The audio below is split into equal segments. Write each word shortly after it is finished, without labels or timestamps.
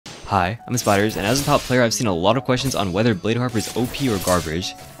Hi, I'm Spiders, and as a top player I've seen a lot of questions on whether Bladeharper is OP or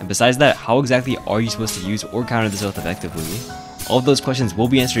garbage, and besides that, how exactly are you supposed to use or counter this build effectively? All of those questions will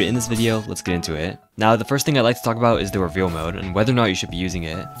be answered in this video. Let's get into it. Now, the first thing I'd like to talk about is the reveal mode and whether or not you should be using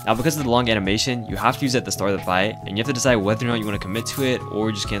it. Now, because of the long animation, you have to use it at the start of the fight, and you have to decide whether or not you want to commit to it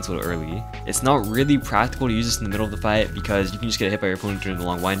or just cancel it early. It's not really practical to use this in the middle of the fight because you can just get hit by your opponent during the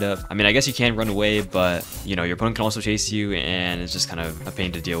long windup. I mean, I guess you can run away, but you know, your opponent can also chase you and it's just kind of a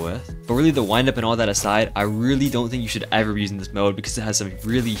pain to deal with. But really, the windup and all that aside, I really don't think you should ever be using this mode because it has some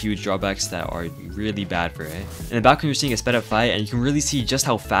really huge drawbacks that are really bad for it. In the background, you're seeing a sped up fight, and you can really see just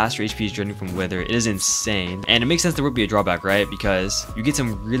how fast your HP is draining from Wither. It is insane. And it makes sense there would be a drawback, right? Because you get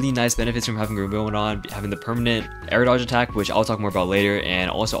some really nice benefits from having a reveal on, having the permanent air dodge attack, which I'll talk more about later, and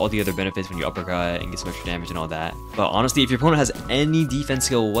also all the other benefits when you uppercut and get some extra damage and all that. But honestly, if your opponent has any defense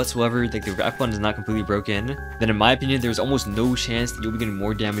skill whatsoever, like the F button is not completely broken, then in my opinion, there's almost no chance that you'll be getting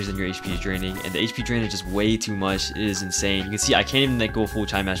more damage than your HP is draining. And the HP drain is just way too much. It is insane. You can see I can't even like go full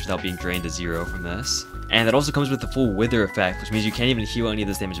time match without being drained to 0 from this. And that also comes with the full wither effect, which means you can't even heal any of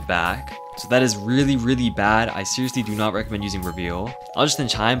this damage back. So that is really bad. I seriously do not recommend using reveal. Not just in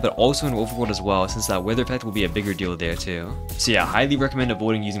Chime, but also in Overworld as well, since that wither effect will be a bigger deal there too. So yeah, highly recommend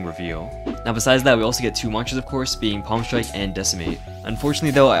avoiding using reveal. Now besides that, we also get 2 monsters of course, being Palm Strike and Decimate.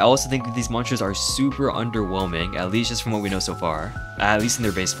 Unfortunately though, I also think that these monsters are super underwhelming, at least just from what we know so far. At least in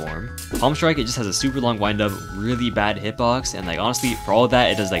their base form. Palm Strike, it just has a super long windup, really bad hitbox, and like honestly, for all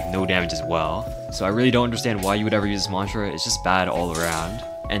that, it does like no damage as well. So I really don't understand why you would ever use this mantra. It's just bad all around.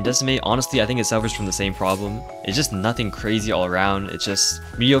 And Decimate, honestly, I think it suffers from the same problem. It's just nothing crazy all around. It's just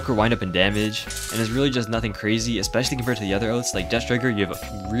mediocre windup and damage, and it's really just nothing crazy, especially compared to the other oaths. Like Jet Striker, you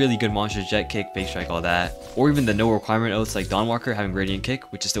have really good monsters, Jet Kick, Fake Strike, all that. Or even the no requirement oaths like Dawnwalker having Radiant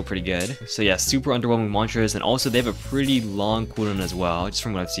Kick, which is still pretty good. So yeah, super underwhelming mantras, and also they have a pretty long cooldown as well, just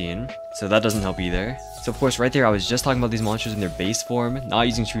from what I've seen. So that doesn't help either. So of course, right there, I was just talking about these monsters in their base form, not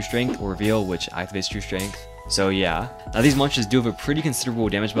using True Strength or Reveal, which activates True Strength. So yeah, now these monsters do have a pretty considerable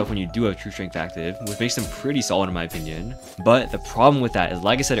damage buff when you do have True Strength active, which makes them pretty solid in my opinion. But the problem with that is,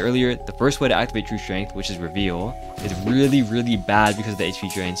 like I said earlier, the first way to activate True Strength, which is Reveal, is really bad because of the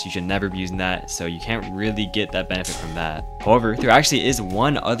HP drain, so you should never be using that, so you can't really get that benefit from that. However, there actually is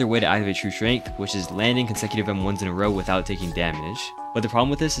one other way to activate True Strength, which is landing consecutive M1s in a row without taking damage. But the problem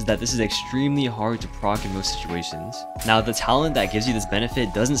with this is that this is extremely hard to proc in most situations. Now, the talent that gives you this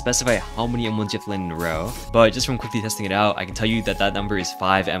benefit doesn't specify how many M1s you have to land in a row, but just from quickly testing it out, I can tell you that that number is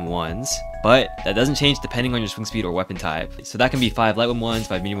 5 M1s. But that doesn't change depending on your swing speed or weapon type. So that can be 5 light M1s,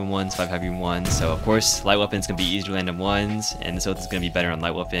 5 medium M1s, 5 heavy M1s. So of course, light weapons can be easier to land M1s, and this oath is going to be better on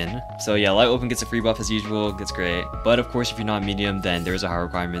light weapon. So yeah, light weapon gets a free buff as usual, that's great. But of course, if you're not medium, then there is a high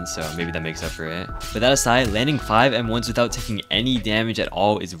requirement, so maybe that makes up for it. But that aside, landing 5 M1s without taking any damage at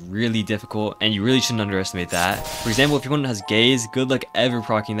all is really difficult, and you really shouldn't underestimate that. For example, if your opponent has Gaze, good luck ever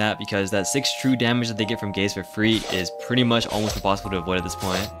proccing that, because that 6 true damage that they get from Gaze for free is pretty much almost impossible to avoid at this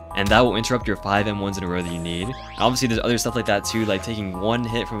point. And that will interrupt your 5 M1s in a row that you need. And obviously there's other stuff like that too, like taking 1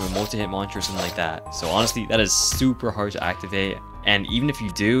 hit from a multi-hit monster or something like that. So honestly, that is super hard to activate. And even if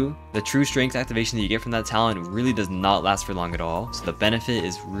you do, the True Strength activation that you get from that talent really does not last for long at all, so the benefit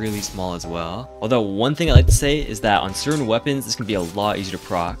is really small as well. Although one thing I like to say is that on certain weapons, this can be a lot easier to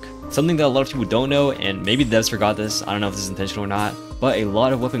proc. Something that a lot of people don't know, and maybe the devs forgot this, I don't know if this is intentional or not, but a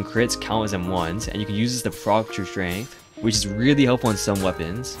lot of weapon crits count as M1s, and you can use this to proc True Strength, which is really helpful in some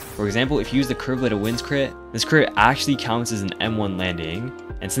weapons. For example, if you use the Curve Blade of Winds crit, this crit actually counts as an M1 landing,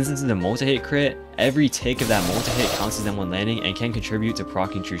 and since this is a multi-hit crit, every take of that multi-hit counts as M1 landing and can contribute to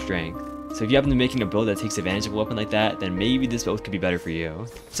proccing True Strength. So if you happen to be making a build that takes advantage of a weapon like that, then maybe this build could be better for you.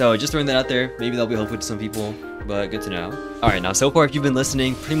 So just throwing that out there, maybe that'll be helpful to some people, but good to know. Alright, now so far if you've been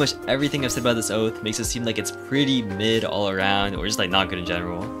listening, pretty much everything I've said about this oath makes it seem like it's pretty mid all around, or just like not good in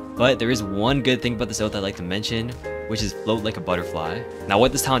general. But there is one good thing about this oath I'd like to mention, which is Float Like a Butterfly. Now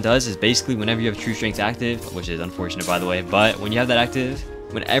what this talent does is basically whenever you have True Strength active, which is unfortunate by the way, but when you have that active,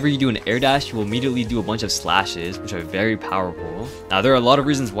 whenever you do an air dash, you will immediately do a bunch of slashes, which are very powerful. Now, there are a lot of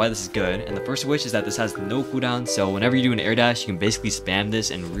reasons why this is good, and the first of which is that this has no cooldown, so whenever you do an air dash, you can basically spam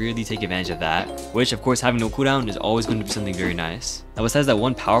this and really take advantage of that, which, of course, having no cooldown is always going to be something very nice. Now, besides that,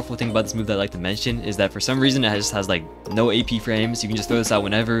 one powerful thing about this move that I like to mention is that for some reason, it just has, like, no AP frames. You can just throw this out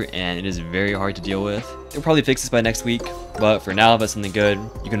whenever, and it is very hard to deal with. They'll probably fix this by next week, but for now, if that's something good,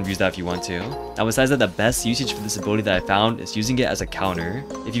 you can use that if you want to. Now, besides that, the best usage for this ability that I found is using it as a counter.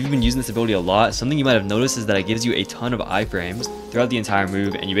 If you've been using this ability a lot, something you might have noticed is that it gives you a ton of iframes throughout the entire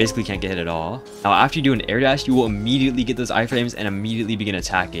move, and you basically can't get hit at all. Now, after you do an air dash, you will immediately get those iframes and immediately begin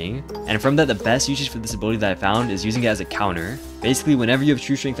attacking. And from that, the best usage for this ability that I found is using it as a counter. Basically, whenever you have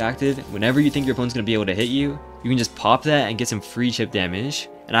true strength active, whenever you think your opponent's going to be able to hit you, you can just pop that and get some free chip damage.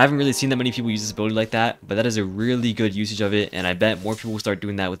 And I haven't really seen that many people use this ability like that, but that is a really good usage of it, and I bet more people will start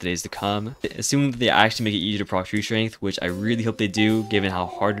doing that with the days to come, assuming that they actually make it easier to proc true strength, which I really hope they do, given how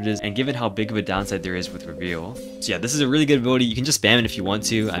hard it is and given how big of a downside there is with reveal. So yeah, this is a really good ability. You can just spam it if you want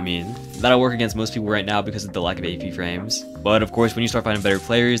to. I mean, that'll work against most people right now because of the lack of AP frames, but of course when you start finding better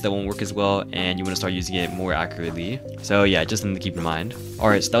players, that won't work as well, and you want to start using it more accurately. So yeah, just something to keep in mind.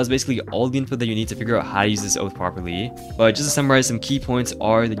 Alright, so that was basically all the info that you need to figure out how to use this oath properly, but just to summarize, some key points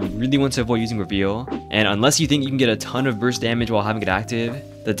are that you really want to avoid using reveal, and unless you think you can get a ton of burst damage while having it active,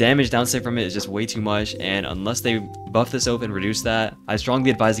 the damage downside from it is just way too much, and unless they buff this oath and reduce that, I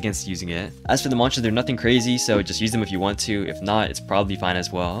strongly advise against using it. As for the monsters, they're nothing crazy, so just use them if you want to. If not, it's probably fine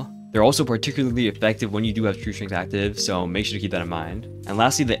as well. They're also particularly effective when you do have true strength active, so make sure to keep that in mind. And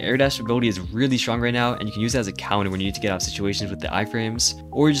lastly, the air dash ability is really strong right now, and you can use it as a counter when you need to get out of situations with the iframes,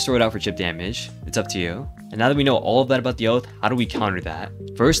 or just throw it out for chip damage. It's up to you. And now that we know all of that about the oath, how do we counter that?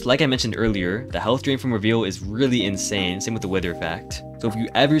 First, like I mentioned earlier, the health drain from reveal is really insane, same with the wither effect. So if you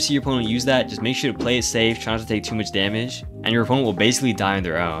ever see your opponent use that, just make sure to play it safe, try not to take too much damage, and your opponent will basically die on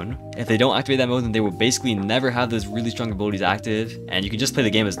their own. If they don't activate that mode, then they will basically never have those really strong abilities active, and you can just play the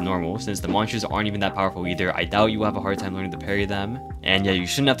game as normal, since the monsters aren't even that powerful either. I doubt you will have a hard time learning to parry them. And yeah, you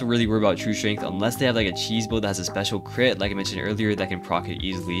shouldn't have to really worry about true strength unless they have like a cheese build that has a special crit, like I mentioned earlier, that can proc it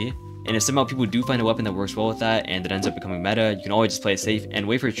easily. And if somehow people do find a weapon that works well with that and that ends up becoming meta, you can always just play it safe and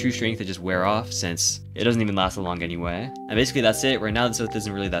wait for true strength to just wear off, since it doesn't even last that long anyway. And basically that's it. Right now this oath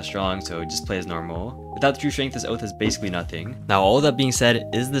isn't really that strong, so just play as normal. Without the true strength, this oath is basically nothing. Now all that being said,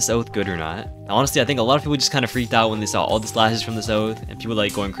 is this oath good or not? Now honestly, I think a lot of people just kind of freaked out when they saw all the slashes from this oath and people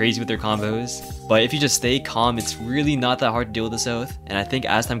like going crazy with their combos. But if you just stay calm, it's really not that hard to deal with this oath. And I think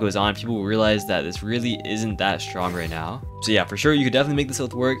as time goes on, people will realize that this really isn't that strong right now. So yeah, for sure, you could definitely make this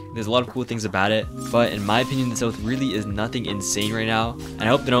oath work. There's a lot of cool things about it, but in my opinion, this oath really is nothing insane right now. And I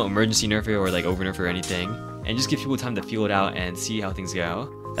hope they don't emergency nerf it or like over nerf it or anything, and just give people time to feel it out and see how things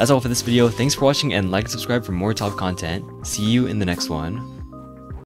go. That's all for this video. Thanks for watching, and like and subscribe for more top content. See you in the next one.